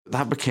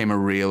that became a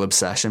real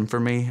obsession for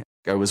me.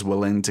 I was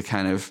willing to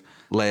kind of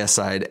lay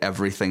aside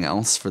everything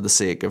else for the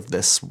sake of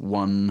this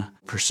one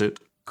pursuit.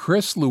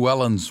 Chris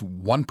Llewellyn's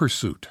one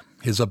pursuit,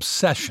 his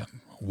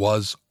obsession,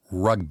 was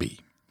rugby,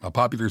 a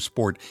popular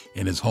sport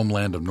in his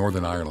homeland of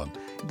Northern Ireland.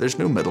 There's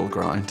no middle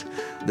ground.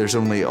 There's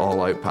only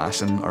all-out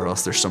passion, or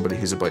else there's somebody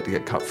who's about to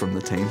get cut from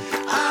the team.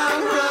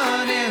 I'm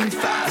running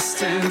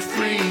fast and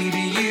free to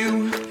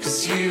you,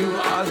 'cause you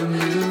are the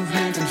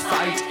movement and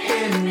fight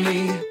in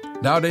me.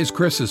 Nowadays,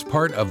 Chris is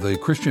part of the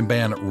Christian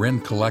band Wren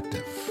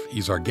Collective.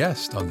 He's our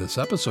guest on this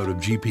episode of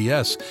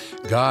GPS,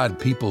 God,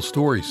 People,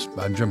 Stories.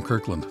 I'm Jim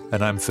Kirkland.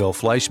 And I'm Phil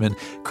Fleischman.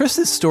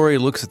 Chris's story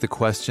looks at the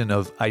question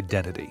of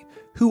identity.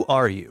 Who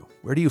are you?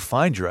 Where do you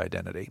find your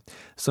identity?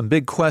 Some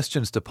big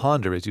questions to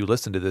ponder as you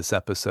listen to this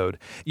episode.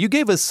 You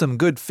gave us some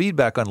good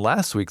feedback on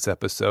last week's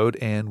episode,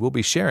 and we'll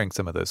be sharing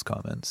some of those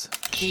comments.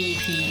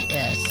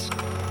 GPS.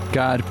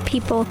 God.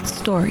 People.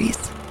 Stories.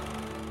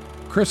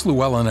 Chris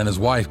Llewellyn and his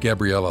wife,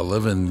 Gabriella,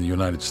 live in the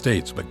United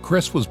States, but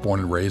Chris was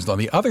born and raised on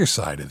the other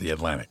side of the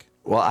Atlantic.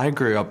 Well, I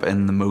grew up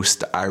in the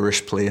most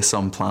Irish place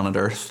on planet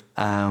Earth.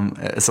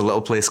 It's a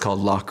little place called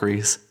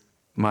Lochrees.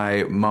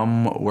 My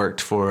mum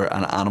worked for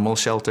an animal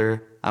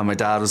shelter, and my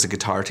dad was a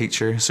guitar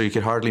teacher, so you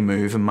could hardly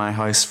move in my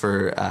house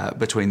for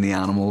between the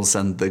animals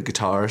and the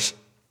guitars.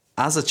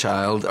 As a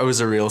child, I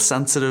was a real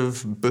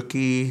sensitive,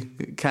 booky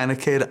kind of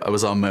kid. I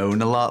was on my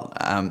own a lot.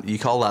 You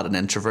call that an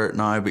introvert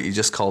now, but you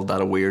just called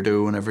that a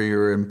weirdo whenever you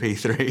were in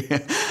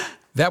P3.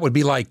 That would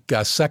be like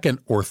second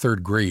or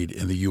third grade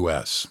in the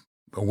U.S.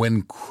 But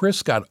when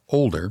Chris got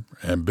older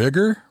and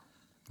bigger,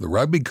 the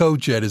rugby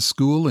coach at his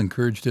school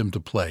encouraged him to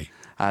play.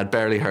 I'd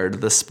barely heard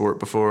of this sport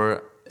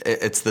before.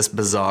 It's this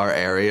bizarre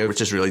area which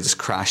is really just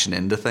crashing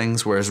into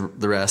things, whereas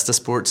the rest of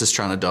sports is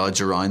trying to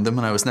dodge around them,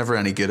 and I was never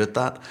any good at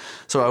that.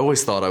 So I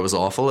always thought I was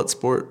awful at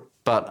sport.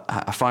 But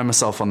I found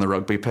myself on the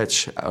rugby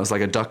pitch. I was like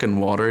a duck in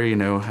water, you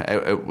know.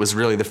 It was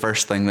really the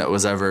first thing that I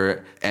was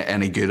ever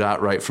any good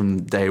at right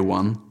from day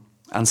one.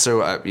 And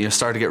so I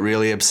started to get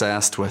really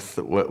obsessed with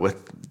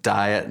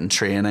diet and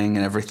training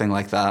and everything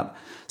like that.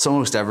 So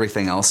almost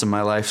everything else in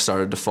my life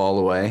started to fall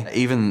away.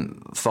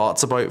 Even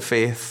thoughts about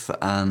faith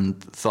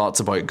and thoughts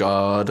about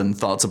God and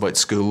thoughts about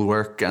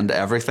schoolwork and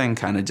everything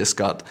kind of just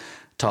got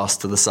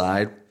tossed to the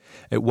side.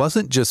 It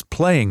wasn't just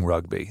playing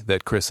rugby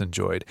that Chris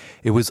enjoyed.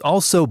 It was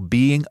also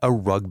being a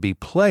rugby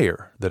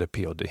player that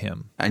appealed to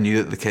him. I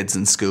knew that the kids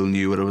in school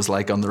knew what it was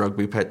like on the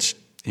rugby pitch.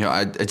 You know,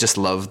 I just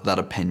loved that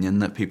opinion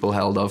that people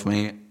held of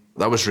me.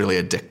 That was really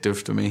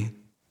addictive to me.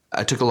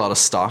 I took a lot of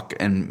stock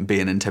in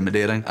being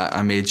intimidating.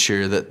 I made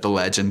sure that the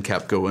legend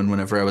kept going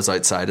whenever I was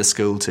outside of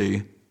school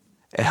too.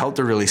 It helped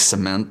to really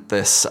cement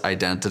this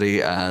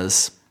identity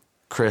as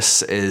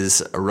Chris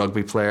is a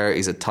rugby player,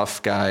 he's a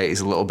tough guy,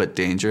 he's a little bit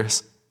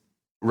dangerous.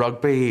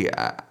 Rugby,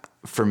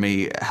 for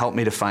me, helped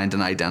me to find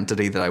an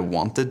identity that I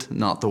wanted,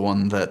 not the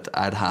one that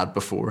I'd had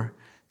before.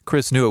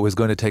 Chris knew it was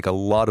going to take a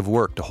lot of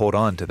work to hold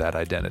on to that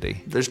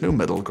identity. There's no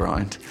middle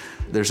ground.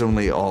 There's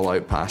only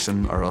all-out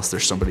passion, or else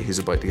there's somebody who's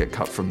about to get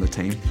cut from the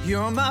team.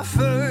 You're my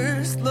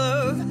first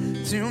love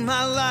to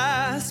my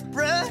last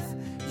breath.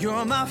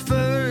 You're my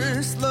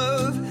first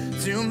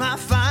love to my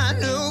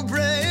final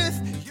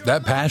breath.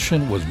 That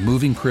passion was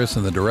moving Chris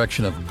in the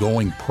direction of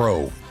going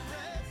pro.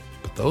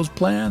 But those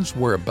plans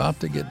were about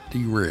to get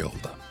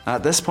derailed.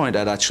 At this point,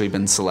 I'd actually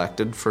been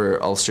selected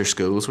for Ulster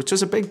Schools, which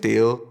was a big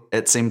deal.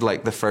 It seemed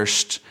like the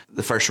first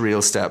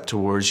real step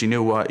towards, you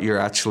know what, you're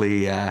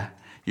actually,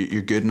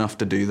 you're good enough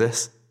to do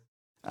this.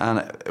 And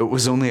it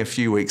was only a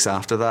few weeks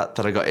after that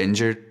I got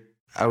injured.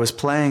 I was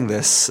playing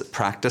this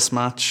practice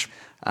match,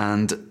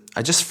 and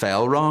I just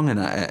fell wrong in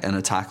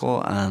a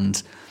tackle,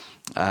 and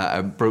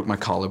I broke my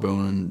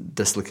collarbone and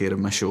dislocated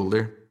my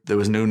shoulder. There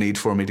was no need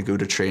for me to go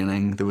to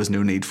training. There was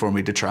no need for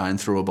me to try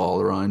and throw a ball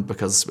around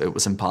because it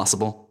was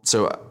impossible.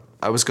 So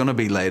I was going to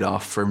be laid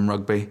off from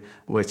rugby,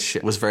 which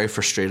was very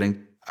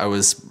frustrating. I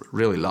was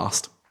really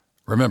lost.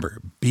 Remember,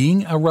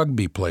 being a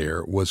rugby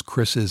player was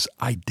Chris's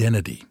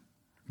identity.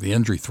 The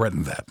injury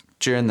threatened that.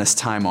 During this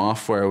time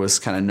off where I was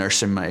kind of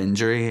nursing my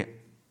injury,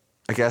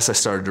 I guess I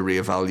started to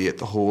reevaluate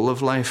the whole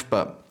of life,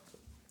 but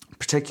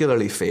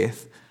particularly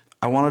faith.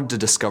 I wanted to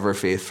discover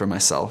faith for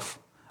myself.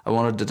 I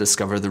wanted to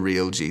discover the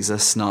real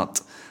Jesus,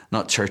 not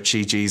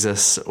churchy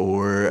Jesus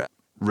or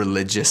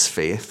religious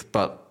faith,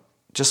 but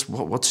just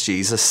what's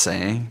Jesus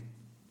saying?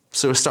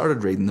 So I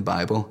started reading the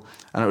Bible,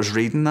 and I was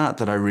reading that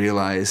I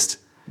realized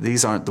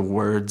these aren't the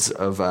words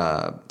of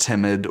a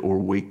timid or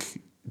weak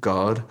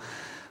God,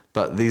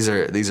 but these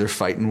are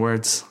fighting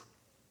words.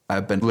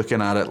 I've been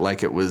looking at it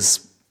like it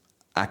was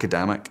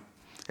academic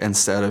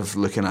instead of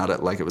looking at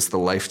it like it was the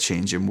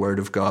life-changing word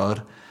of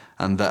God,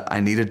 and that I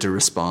needed to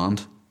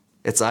respond.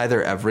 It's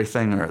either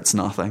everything or it's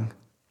nothing.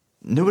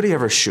 Nobody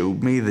ever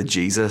showed me the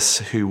Jesus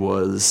who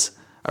was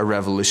a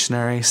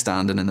revolutionary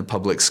standing in the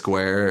public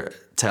square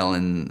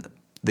telling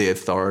the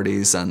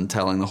authorities and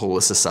telling the whole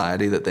of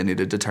society that they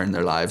needed to turn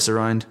their lives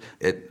around.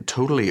 It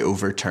totally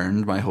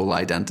overturned my whole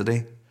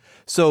identity.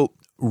 So,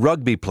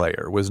 rugby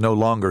player was no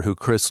longer who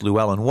Chris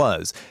Llewellyn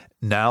was.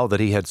 Now that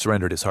he had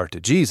surrendered his heart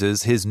to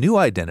Jesus, his new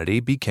identity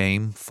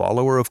became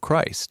follower of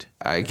Christ.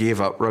 I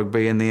gave up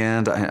rugby in the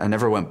end. I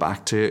never went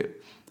back to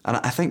it. And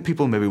I think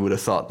people maybe would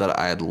have thought that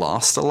I had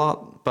lost a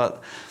lot.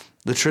 But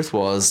the truth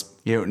was,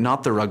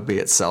 not the rugby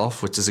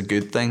itself, which is a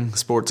good thing.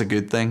 Sport's a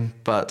good thing.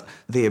 But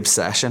the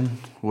obsession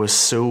was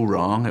so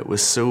wrong. It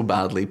was so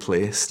badly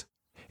placed.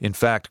 In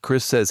fact,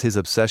 Chris says his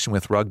obsession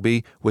with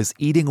rugby was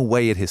eating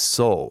away at his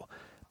soul.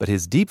 But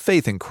his deep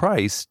faith in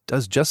Christ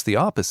does just the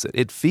opposite.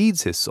 It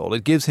feeds his soul.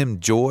 It gives him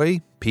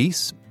joy,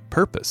 peace,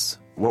 purpose.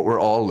 What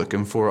we're all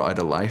looking for out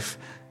of life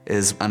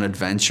is an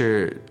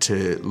adventure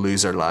to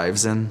lose our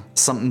lives in,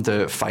 something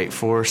to fight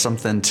for,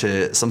 something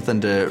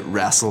to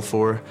wrestle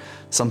for,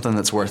 something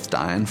that's worth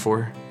dying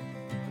for.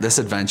 This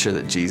adventure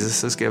that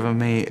Jesus has given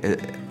me,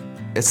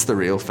 it's the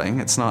real thing.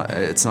 It's not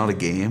a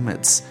game.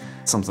 It's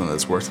something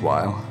that's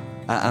worthwhile,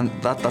 and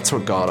that's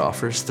what God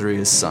offers through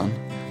His Son.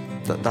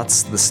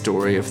 That's the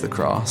story of the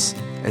cross.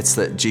 It's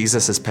that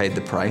Jesus has paid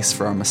the price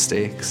for our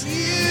mistakes.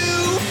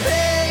 You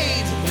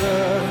paid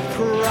the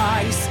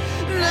price.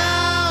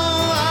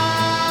 Now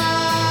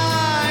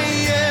I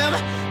am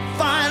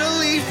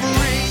finally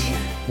free.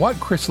 What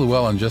Chris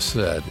Llewellyn just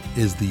said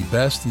is the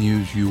best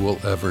news you will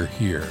ever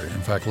hear.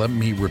 In fact, let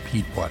me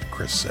repeat what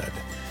Chris said.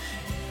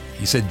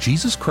 He said,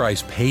 Jesus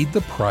Christ paid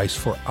the price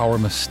for our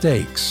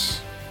mistakes.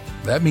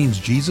 That means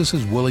Jesus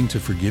is willing to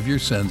forgive your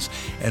sins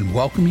and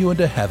welcome you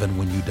into heaven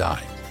when you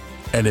die.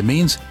 And it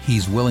means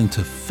He's willing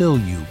to fill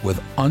you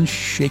with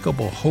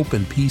unshakable hope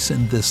and peace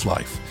in this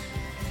life.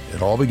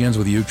 It all begins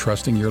with you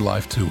trusting your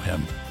life to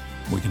Him.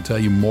 We can tell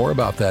you more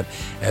about that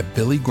at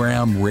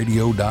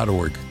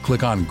BillyGrahamRadio.org.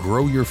 Click on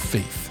Grow Your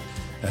Faith.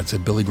 That's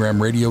at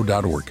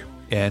BillyGrahamRadio.org.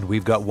 And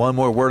we've got one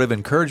more word of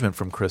encouragement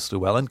from Chris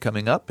Llewellyn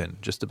coming up in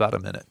just about a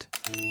minute.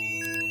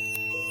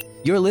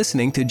 You're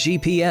listening to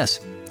GPS,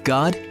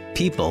 God,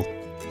 People,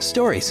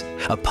 Stories,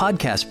 a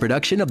podcast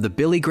production of the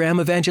Billy Graham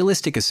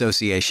Evangelistic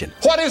Association.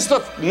 What is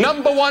the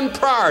number one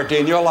priority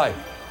in your life?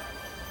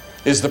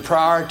 Is the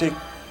priority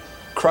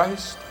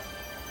Christ?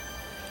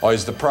 Or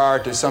is the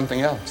priority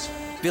something else?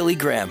 Billy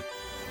Graham.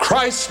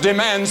 Christ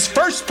demands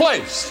first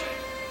place.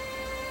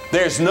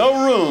 There's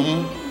no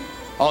room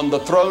on the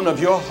throne of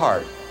your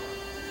heart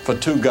for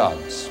two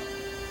gods.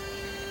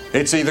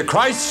 It's either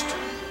Christ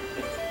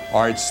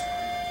or it's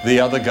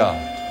the other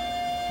God.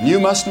 You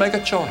must make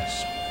a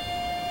choice.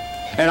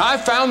 And I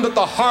found that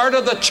the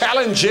harder the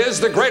challenge is,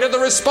 the greater the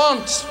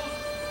response.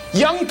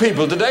 Young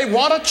people today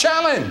want a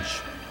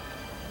challenge.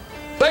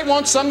 They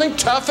want something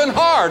tough and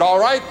hard, all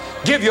right?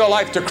 Give your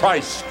life to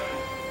Christ.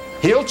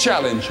 He'll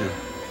challenge you.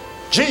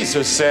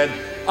 Jesus said,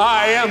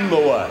 I am the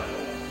way.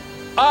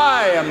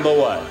 I am the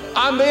way.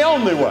 I'm the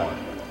only way.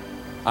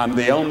 I'm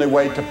the only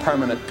way to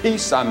permanent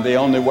peace. I'm the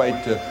only way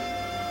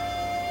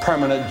to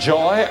permanent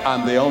joy.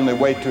 I'm the only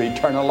way to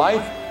eternal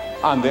life.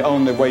 I'm the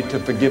only way to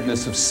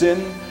forgiveness of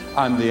sin.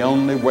 I'm the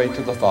only way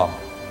to the Father.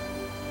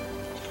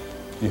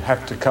 You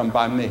have to come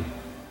by me.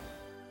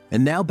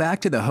 And now back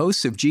to the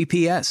hosts of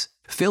GPS,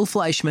 Phil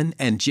Fleischman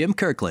and Jim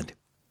Kirkland.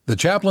 The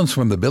chaplains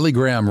from the Billy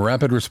Graham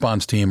Rapid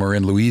Response Team are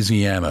in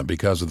Louisiana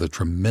because of the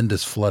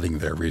tremendous flooding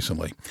there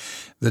recently.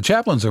 The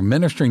chaplains are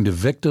ministering to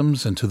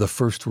victims and to the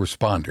first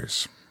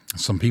responders.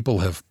 Some people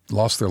have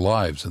lost their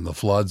lives in the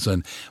floods,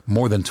 and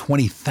more than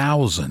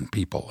 20,000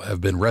 people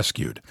have been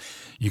rescued.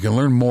 You can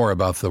learn more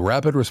about the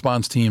Rapid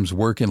Response Team's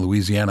work in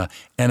Louisiana,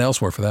 and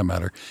elsewhere for that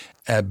matter,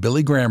 at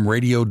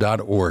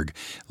BillyGrahamRadio.org.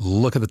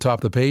 Look at the top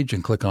of the page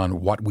and click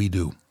on What We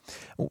Do.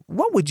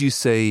 What would you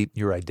say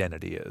your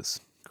identity is?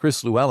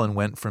 Chris Llewellyn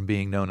went from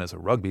being known as a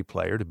rugby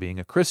player to being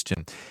a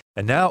Christian.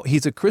 And now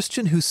he's a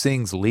Christian who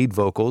sings lead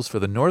vocals for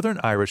the Northern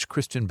Irish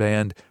Christian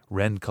band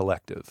Rend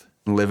Collective.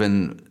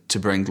 Living to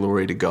bring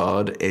glory to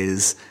God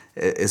is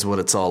what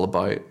it's all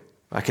about.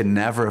 I could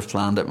never have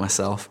planned it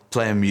myself.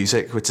 Playing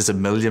music, which is a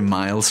million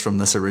miles from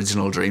this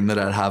original dream that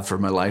I'd had for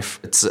my life.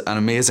 It's an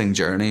amazing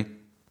journey.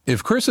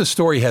 If Chris's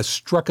story has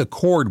struck a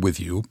chord with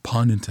you,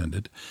 pun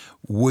intended,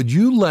 would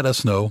you let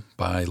us know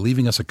by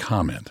leaving us a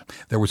comment?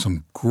 There were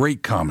some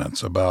great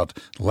comments about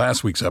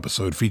last week's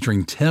episode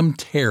featuring Tim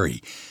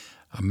Terry,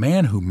 a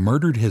man who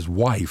murdered his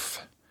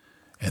wife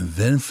and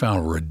then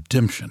found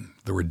redemption,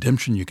 the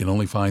redemption you can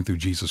only find through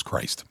Jesus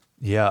Christ.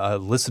 Yeah, a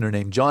listener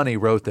named Johnny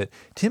wrote that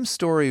Tim's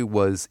story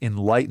was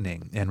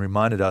enlightening and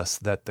reminded us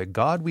that the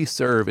God we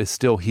serve is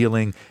still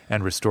healing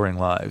and restoring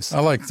lives. I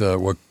like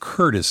what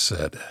Curtis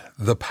said.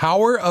 The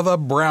power of a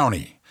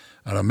brownie.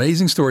 An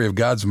amazing story of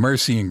God's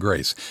mercy and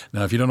grace.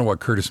 Now, if you don't know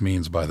what Curtis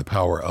means by the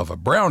power of a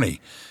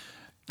brownie,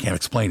 can't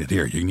explain it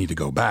here. You need to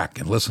go back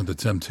and listen to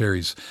Tim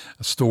Terry's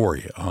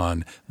story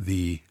on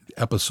the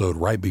episode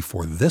right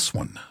before this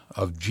one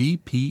of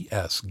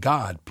GPS,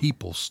 God,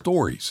 People,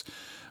 Stories.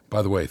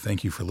 By the way,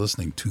 thank you for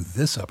listening to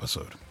this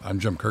episode. I'm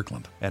Jim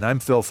Kirkland. And I'm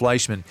Phil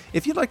Fleischman.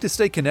 If you'd like to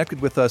stay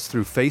connected with us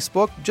through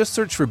Facebook, just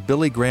search for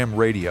Billy Graham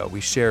Radio.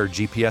 We share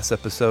GPS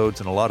episodes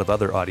and a lot of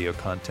other audio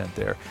content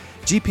there.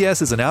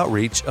 GPS is an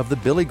outreach of the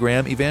Billy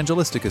Graham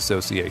Evangelistic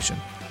Association.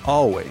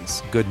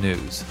 Always good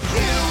news.